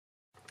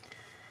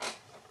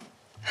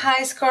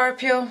Hi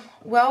Scorpio,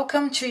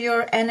 welcome to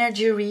your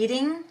energy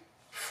reading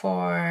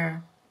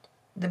for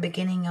the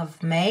beginning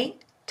of May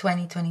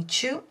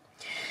 2022.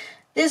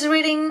 This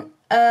reading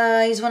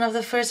is one of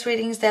the first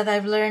readings that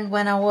I've learned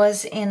when I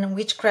was in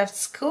witchcraft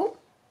school,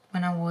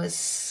 when I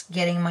was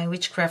getting my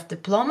witchcraft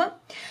diploma.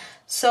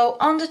 So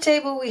on the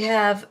table we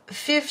have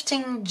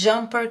 15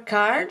 jumper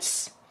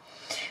cards,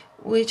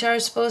 which are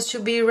supposed to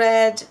be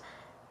read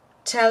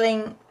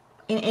telling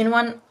in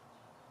one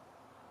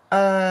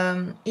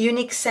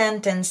unique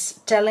sentence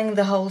telling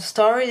the whole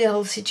story, the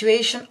whole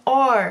situation,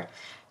 or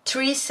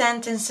 3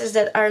 sentences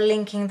that are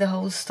linking the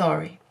whole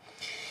story.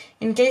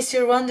 In case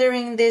you're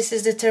wondering, this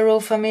is the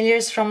Tarot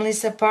Familiars from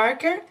Lisa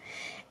Parker,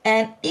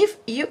 and if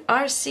you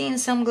are seeing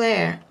some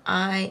glare,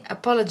 I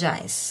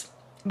apologize,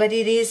 but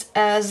it is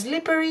a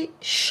slippery,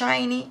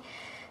 shiny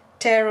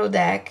tarot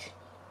deck,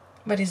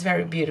 but it's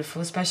very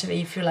beautiful, especially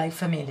if you like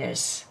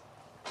familiars,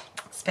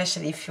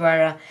 especially if you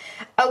are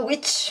a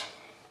witch.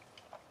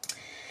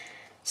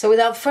 So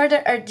without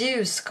further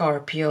ado,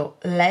 Scorpio,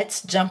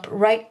 let's jump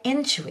right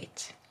into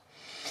it.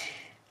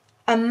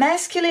 A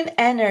masculine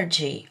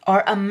energy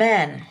or a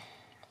man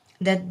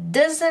that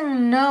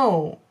doesn't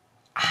know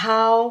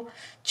how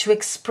to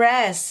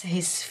express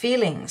his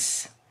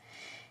feelings.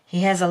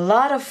 He has a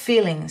lot of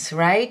feelings,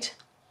 right?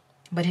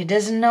 But he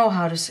doesn't know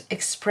how to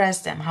express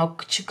them, how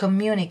to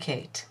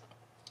communicate.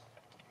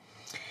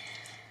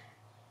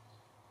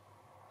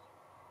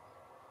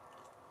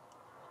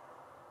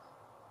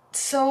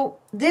 So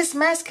this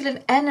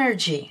masculine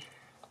energy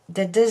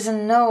that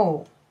doesn't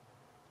know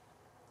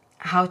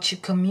how to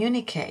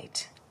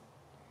communicate,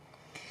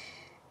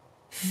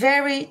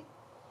 very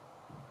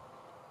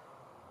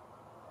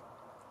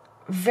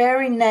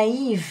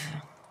naive,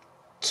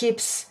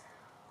 keeps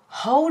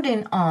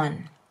holding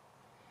on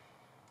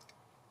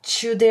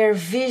to their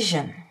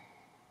vision,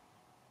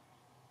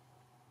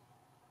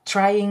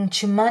 trying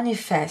to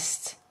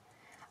manifest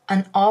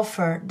an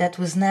offer that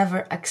was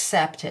never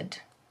accepted.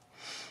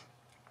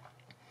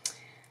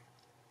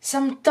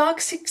 Some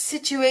toxic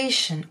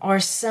situation or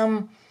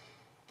some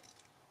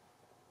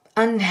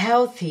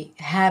unhealthy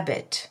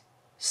habit,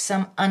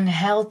 some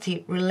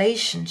unhealthy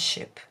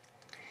relationship,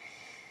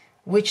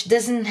 which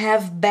doesn't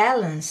have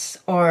balance,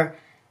 or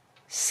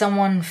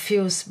someone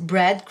feels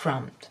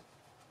breadcrumbed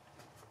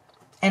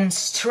and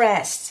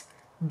stressed,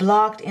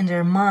 blocked in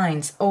their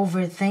minds,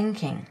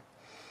 overthinking.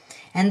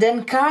 And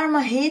then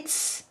karma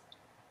hits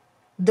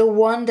the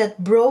one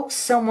that broke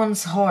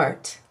someone's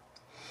heart,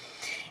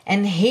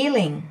 and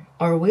healing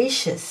or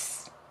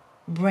wishes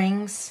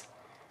brings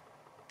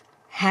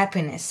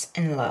happiness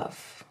and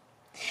love.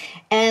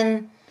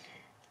 And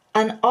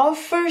an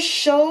offer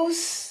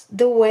shows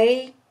the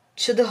way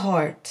to the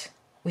heart,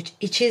 which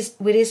is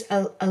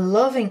a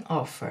loving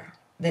offer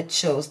that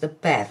shows the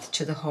path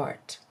to the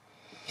heart.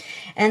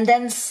 And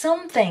then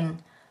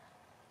something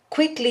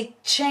quickly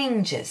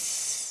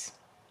changes,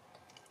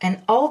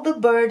 and all the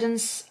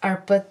burdens are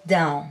put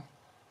down.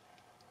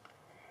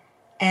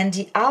 And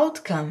the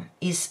outcome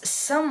is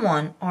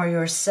someone or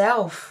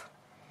yourself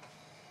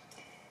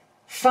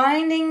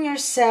finding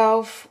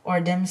yourself or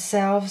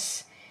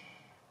themselves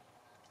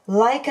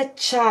like a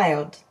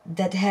child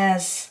that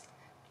has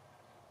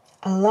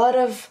a lot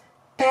of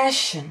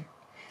passion,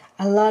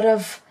 a lot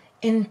of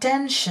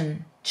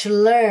intention to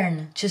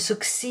learn, to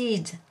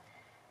succeed,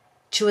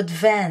 to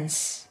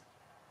advance.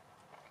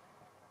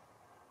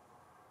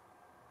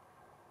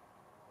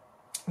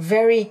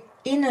 Very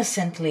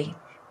innocently,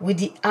 with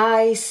the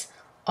eyes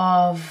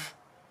of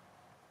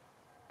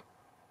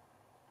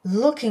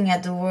looking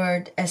at the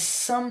world as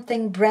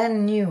something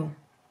brand new.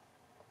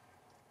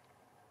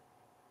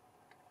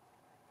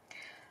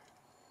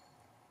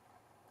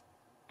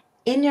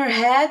 In your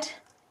head,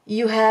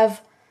 you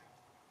have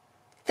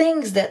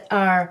things that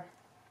are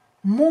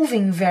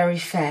moving very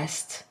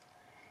fast,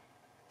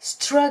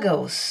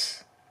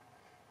 struggles.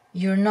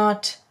 You're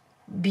not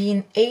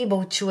being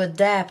able to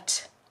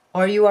adapt,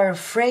 or you are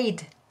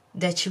afraid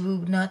that you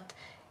will not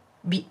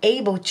be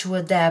able to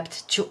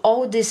adapt to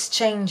all these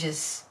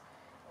changes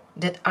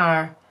that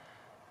are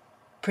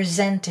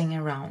presenting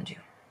around you.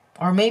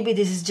 Or maybe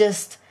this is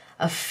just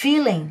a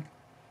feeling,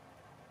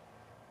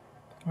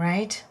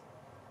 right?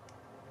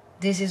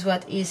 This is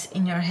what is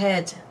in your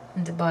head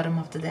in the bottom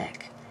of the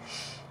deck.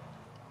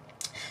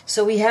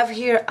 So we have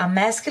here a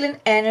masculine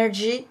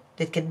energy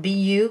that can be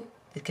you,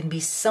 that can be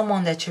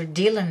someone that you're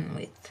dealing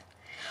with,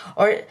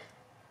 or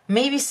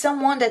maybe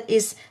someone that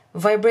is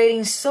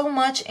vibrating so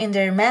much in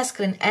their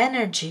masculine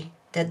energy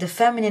that the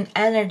feminine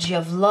energy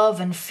of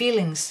love and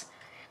feelings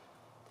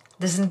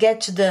doesn't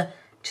get to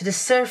the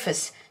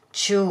surface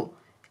to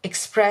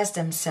express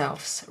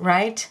themselves,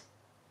 right?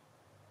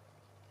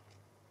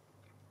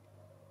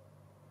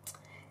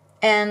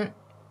 And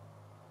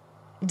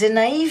the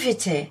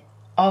naivety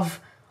of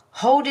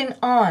holding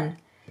on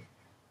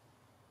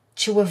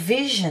to a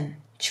vision,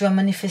 to a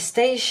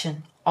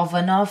manifestation of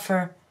an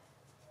offer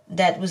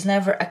that was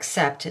never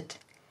accepted.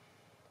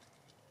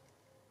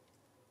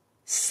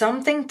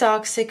 Something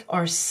toxic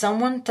or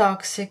someone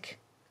toxic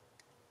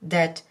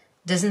that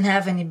doesn't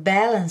have any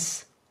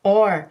balance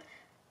or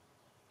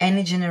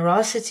any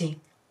generosity,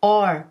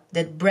 or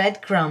that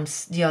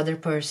breadcrumbs the other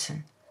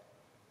person.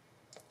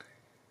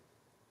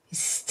 Is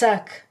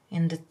stuck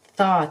in the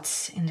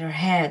thoughts in their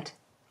head,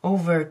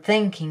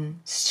 overthinking,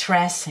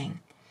 stressing,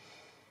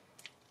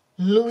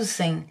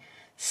 losing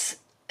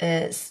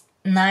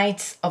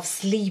nights of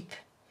sleep,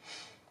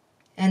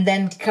 and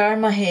then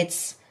karma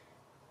hits,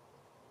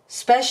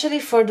 especially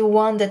for the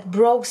one that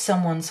broke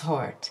someone's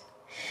heart.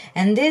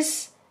 And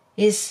this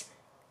is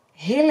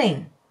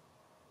healing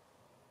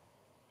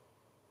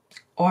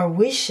or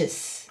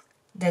wishes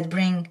that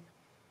bring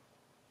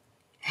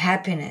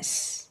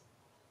happiness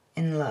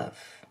in love.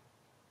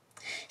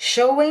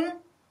 Showing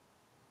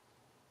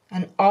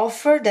an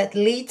offer that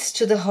leads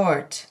to the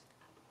heart.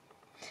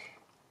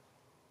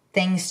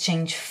 Things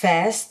change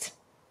fast,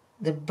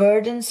 the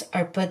burdens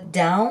are put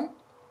down,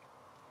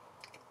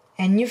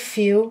 and you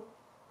feel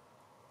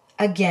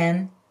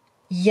again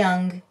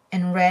young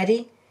and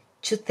ready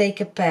to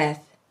take a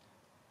path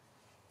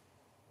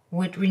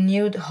with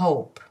renewed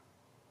hope,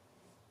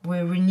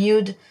 with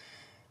renewed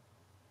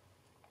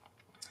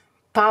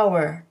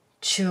power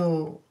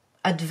to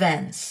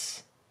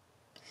advance.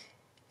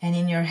 And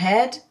in your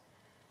head,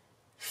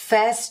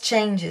 fast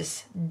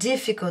changes,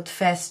 difficult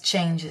fast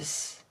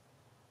changes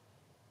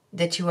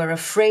that you are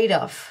afraid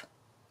of,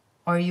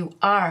 or you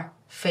are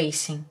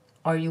facing,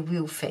 or you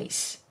will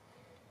face.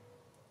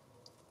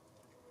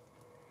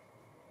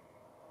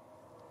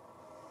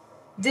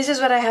 This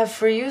is what I have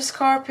for you,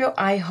 Scorpio.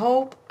 I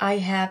hope I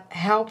have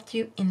helped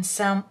you in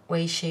some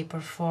way, shape,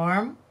 or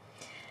form.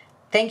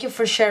 Thank you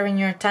for sharing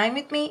your time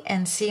with me,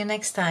 and see you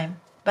next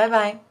time.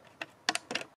 Bye-bye.